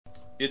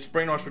It's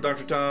Brainwash with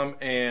Dr. Tom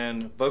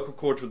and vocal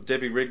chords with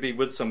Debbie Rigby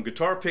with some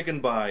guitar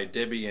picking by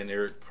Debbie and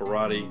Eric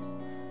Parati.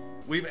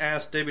 We've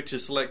asked Debbie to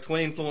select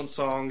 20 influence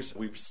songs.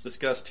 We've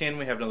discussed 10.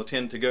 We have another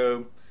 10 to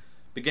go.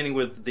 Beginning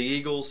with The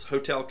Eagles,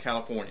 Hotel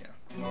California.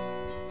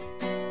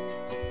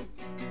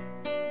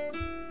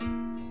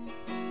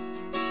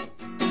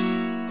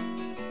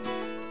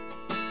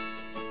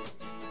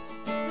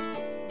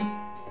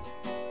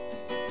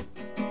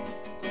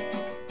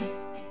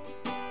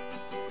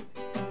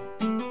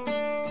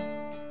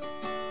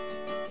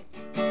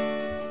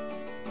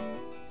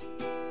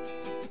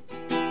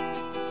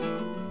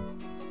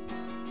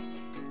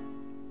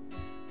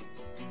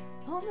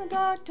 On the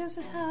dark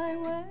desert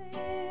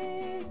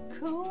highway,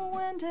 cool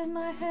wind in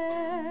my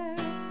hair,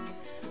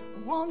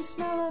 warm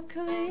smell of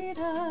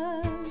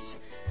colitas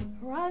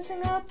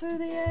rising up through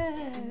the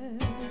air.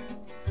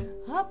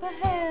 Up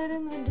ahead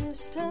in the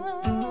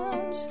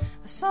distance,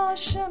 I saw a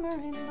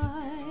shimmering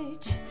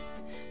light.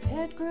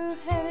 It grew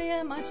heavy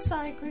and my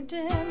sight grew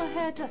dim. I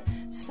had to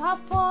stop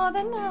for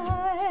the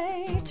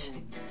night.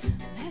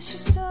 As she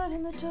stood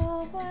in the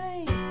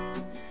doorway,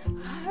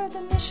 I heard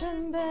the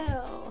mission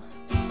bell.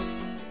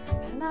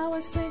 And I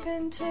was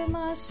thinking to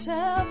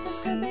myself,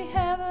 this could be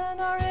heaven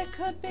or it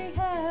could be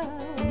hell.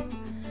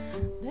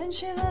 Then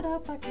she lit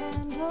up a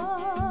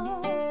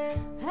candle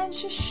and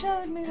she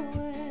showed me the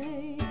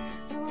way.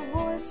 There were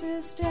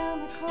voices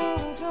down the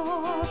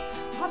corridor.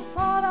 I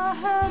thought I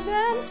heard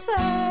them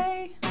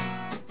say,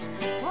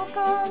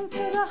 welcome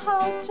to the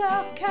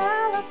Hotel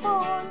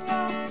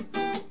California.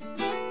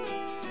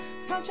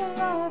 Such a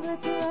lovely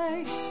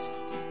place,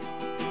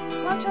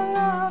 such a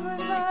lovely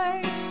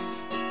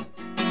place.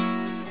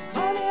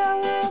 Honey,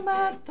 a room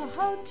at the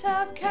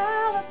Hotel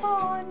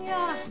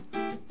California.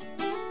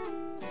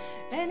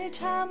 Any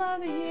time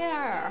of the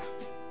year,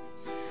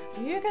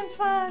 you can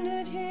find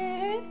it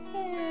here.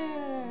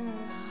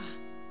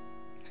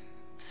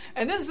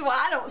 And this is why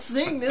I don't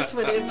sing this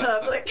one in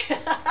public.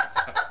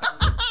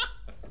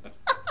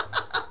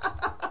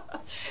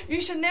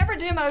 You should never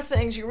demo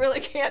things you really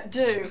can't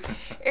do.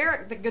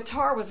 Eric, the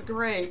guitar was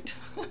great.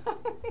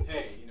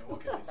 Hey, you know,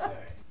 what can I say?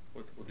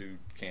 We'll do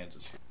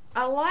Kansas.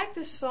 I like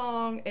this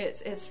song.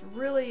 It's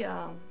really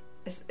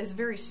it's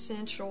very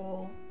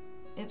sensual,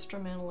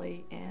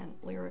 instrumentally and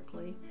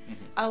lyrically.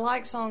 Mm-hmm. I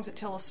like songs that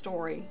tell a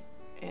story,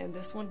 and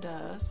this one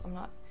does.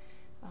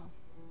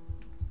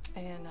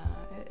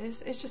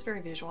 It's just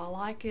very visual. I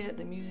like it.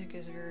 The music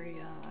is very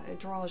it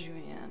draws you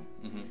in.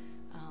 Mm-hmm.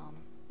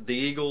 The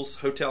Eagles,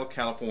 Hotel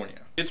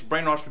California. It's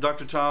Brainwash with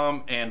Dr.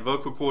 Tom and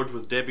vocal chords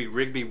with Debbie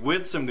Rigby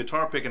with some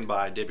guitar picking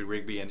by Debbie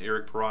Rigby and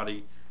Eric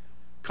Parati.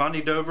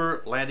 Connie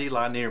Dover, Laddie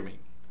Lie Near Me.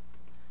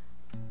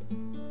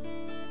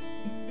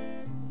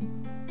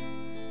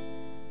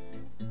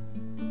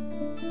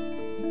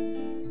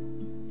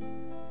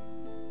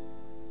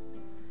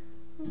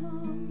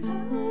 Long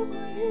have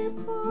we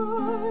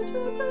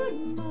parted, but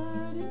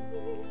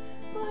Laddie,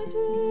 my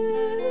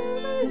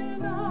dear,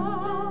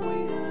 now we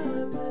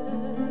have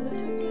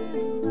met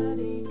again,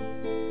 Laddie,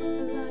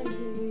 lie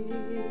near me.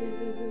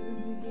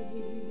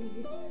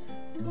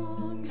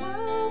 Long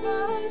have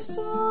I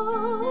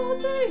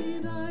sought thee,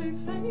 thy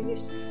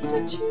face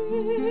to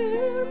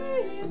cheer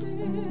me,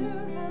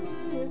 dear, as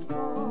it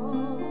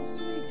calls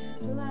me,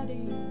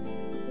 Laddie,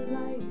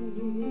 lie near me.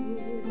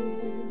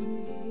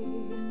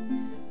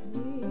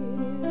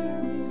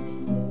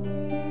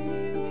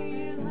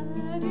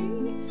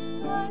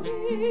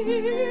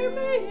 Near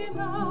me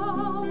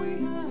now, we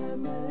have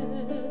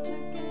met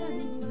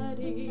again,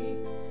 Laddie,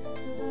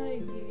 lie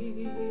near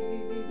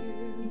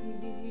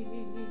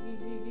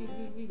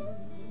me.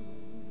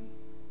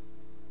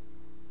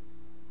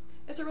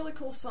 It's a really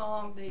cool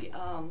song.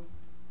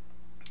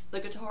 The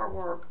guitar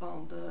work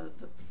on the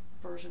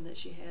version that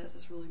she has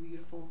is really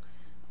beautiful.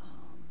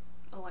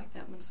 I like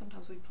that one.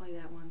 Sometimes we play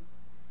that one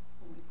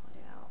when we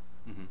play out.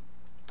 Mm-hmm.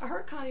 I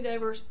heard Connie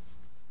Dover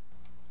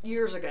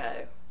years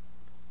ago.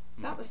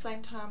 About the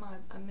same time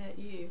I met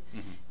you,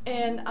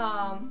 and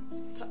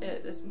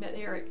met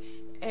Eric,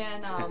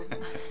 and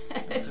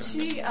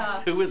she.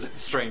 Who is that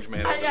strange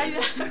man? I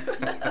know,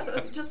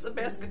 just the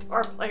best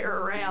guitar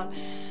player around.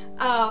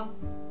 Oh,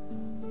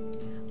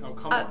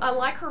 come on! I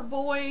like her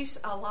voice.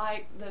 I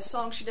like the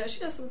song she does.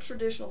 She does some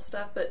traditional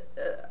stuff, but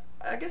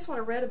I guess what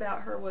I read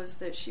about her was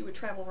that she would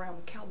travel around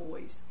with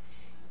cowboys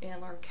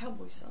and learn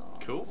cowboy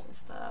songs and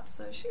stuff.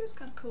 So she was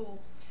kind of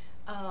cool.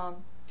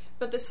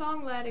 But the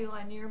song "Laddie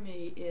Lie Near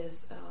Me"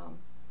 is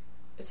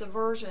it's a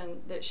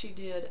version that she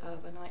did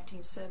of a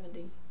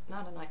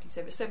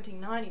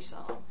 1790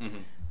 song,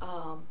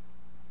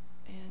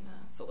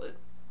 so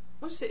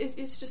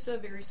it's just a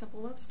very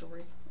simple love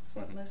story. It's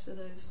what most of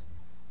those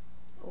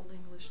old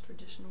English,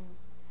 traditional,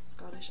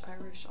 Scottish,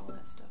 Irish, all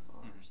that stuff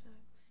are. So.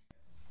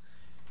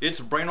 It's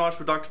Brainwash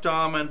with Dr.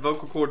 Tom and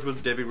vocal chords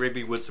with Debbie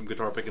Rigby with some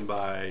guitar picking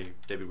by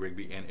Debbie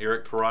Rigby and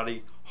Eric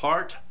Parati.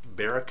 Heart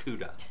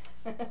Barracuda.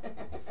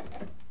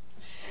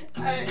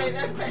 I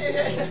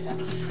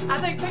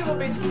think people will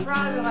be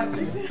surprised that I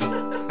picked it.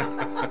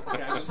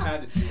 Okay, I just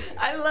had to do it.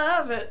 I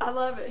love it. I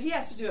love it. He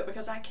has to do it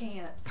because I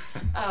can't.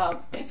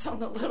 It's on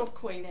the Little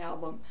Queen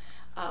album,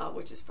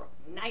 which is from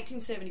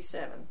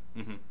 1977.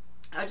 Mm-hmm.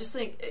 I just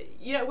think,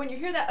 when you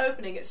hear that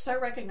opening, it's so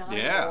recognizable.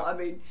 Yeah. I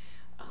mean,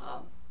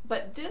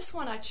 but this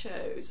one I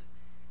chose,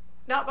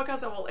 not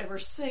because I will ever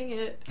sing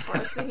it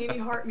or sing any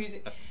harp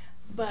music,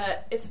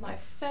 but it's my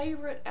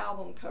favorite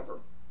album cover.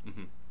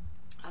 Mm-hmm.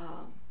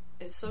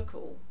 It's so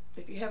cool.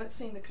 If you haven't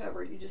seen the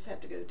cover, you just have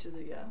to go to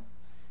the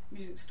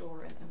music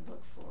store and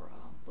look for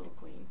Little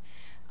Queen.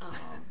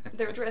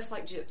 They're dressed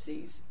like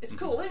gypsies. It's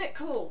cool. Isn't it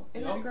cool?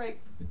 Isn't that great?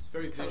 It's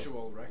very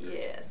visual record.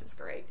 Yes, it's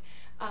great.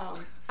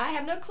 I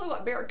have no clue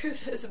what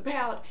Barracuda is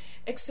about,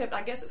 except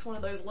I guess it's one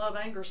of those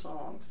love-anger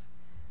songs.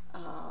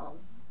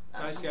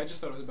 I see. I just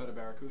thought it was about a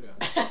barracuda.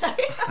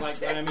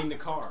 I mean the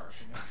car.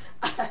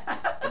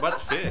 About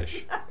the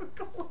fish.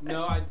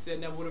 No, I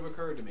said that would have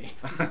occurred to me.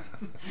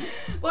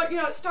 Well,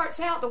 it starts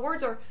out, the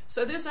words are,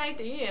 so this ain't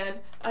the end.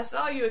 I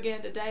saw you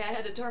again today. I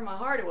had to turn my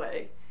heart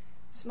away.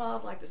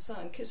 Smiled like the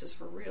sun, kisses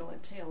for real,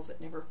 and tales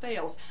that never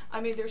fails. I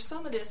mean, there's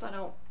some of this I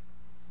don't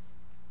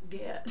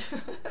get.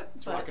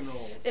 It's rock and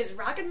roll. It's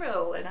rock and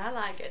roll, and I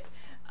like it.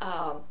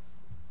 And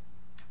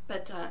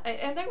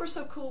they were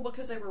so cool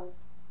because they're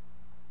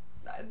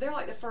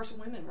like the first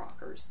women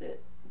rockers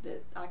that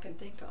I can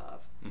think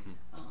of. Mm-hmm.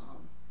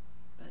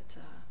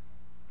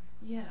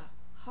 Yeah,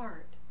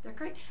 Heart. They're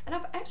great. And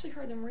I've actually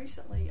heard them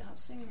recently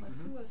singing with,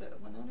 who was it,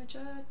 Winona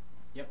Judd?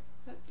 Yep.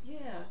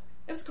 Yeah.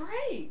 It was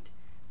great.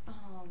 I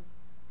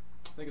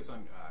think it's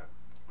on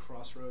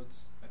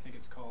Crossroads, I think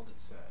it's called.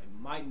 It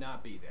might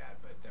not be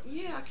that, but that was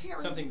I can't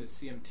something that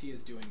CMT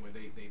is doing where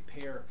they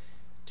pair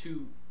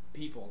two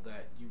people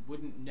that you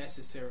wouldn't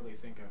necessarily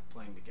think of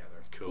playing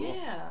together. Cool.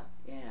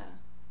 Yeah.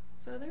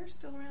 So they're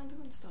still around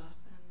doing stuff.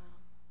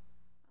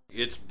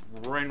 It's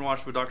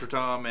Brainwashed with Dr.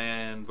 Tom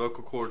and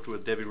vocal cords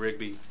with Debbie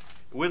Rigby,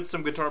 with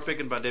some guitar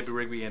picking by Debbie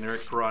Rigby and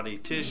Eric Parati.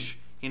 Tish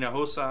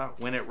Hinojosa,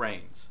 When It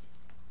Rains.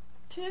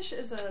 Tish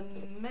is a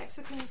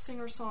Mexican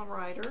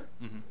singer-songwriter.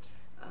 Mm-hmm.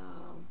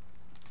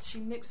 She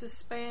mixes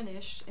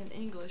Spanish and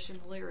English in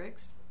the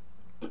lyrics.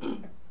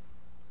 And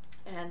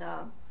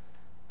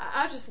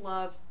I just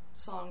love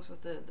songs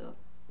with the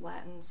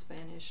Latin,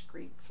 Spanish,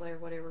 Greek flair,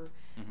 whatever.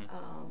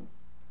 Mm-hmm.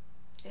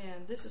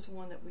 And this is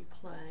one that we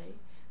play.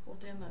 We'll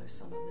demo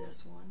some of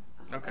this one.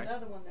 Okay.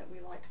 Another one that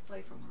we like to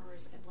play from her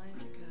is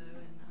Atlantico,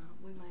 and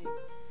we may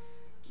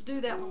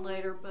do that one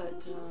later,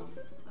 but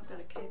I've got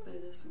to capo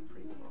this one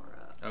pretty far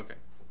up. Okay.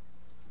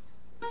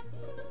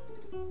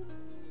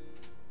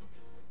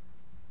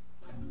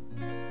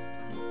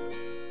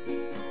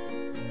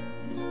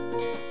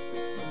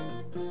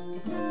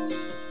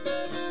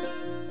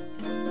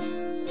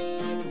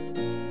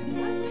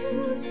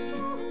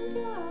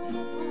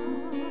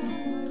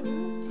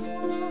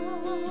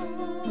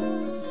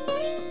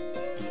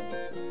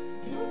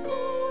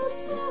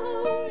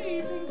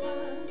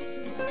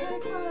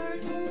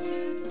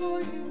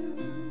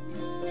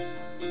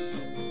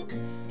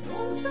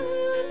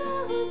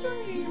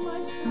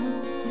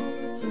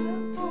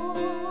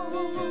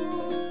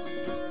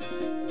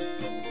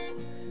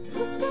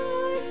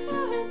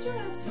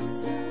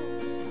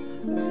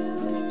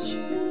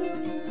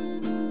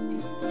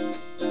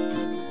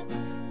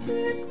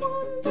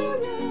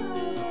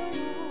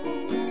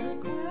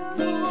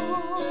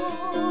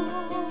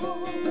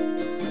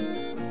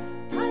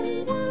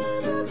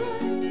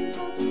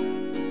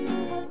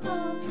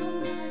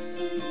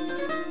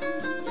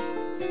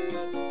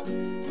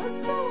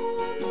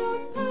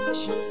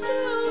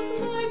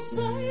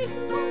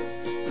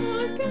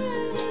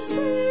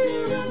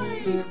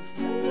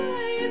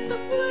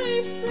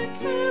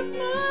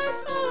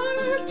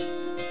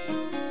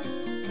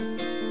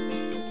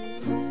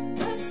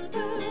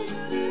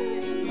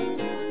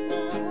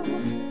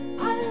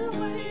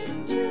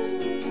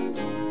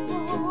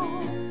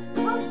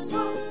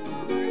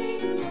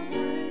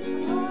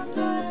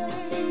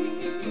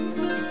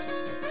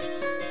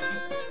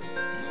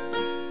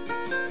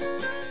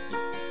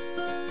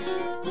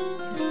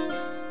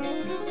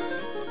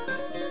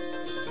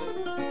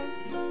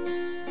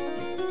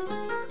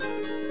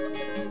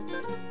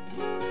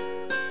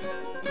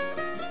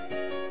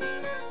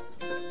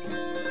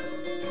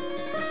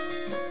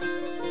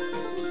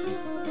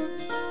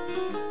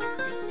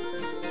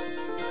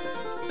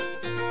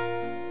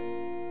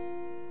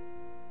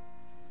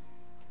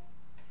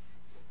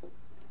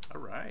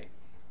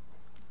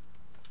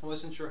 I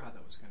wasn't sure how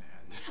that was going to end.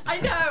 I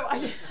know. I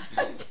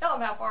didn't tell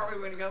him how far we were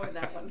going to go with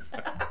that one.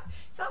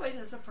 It's always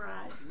a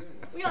surprise.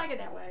 We like it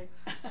that way.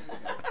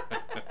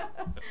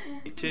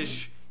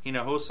 Tish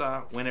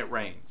Hinojosa, When It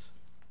Rains.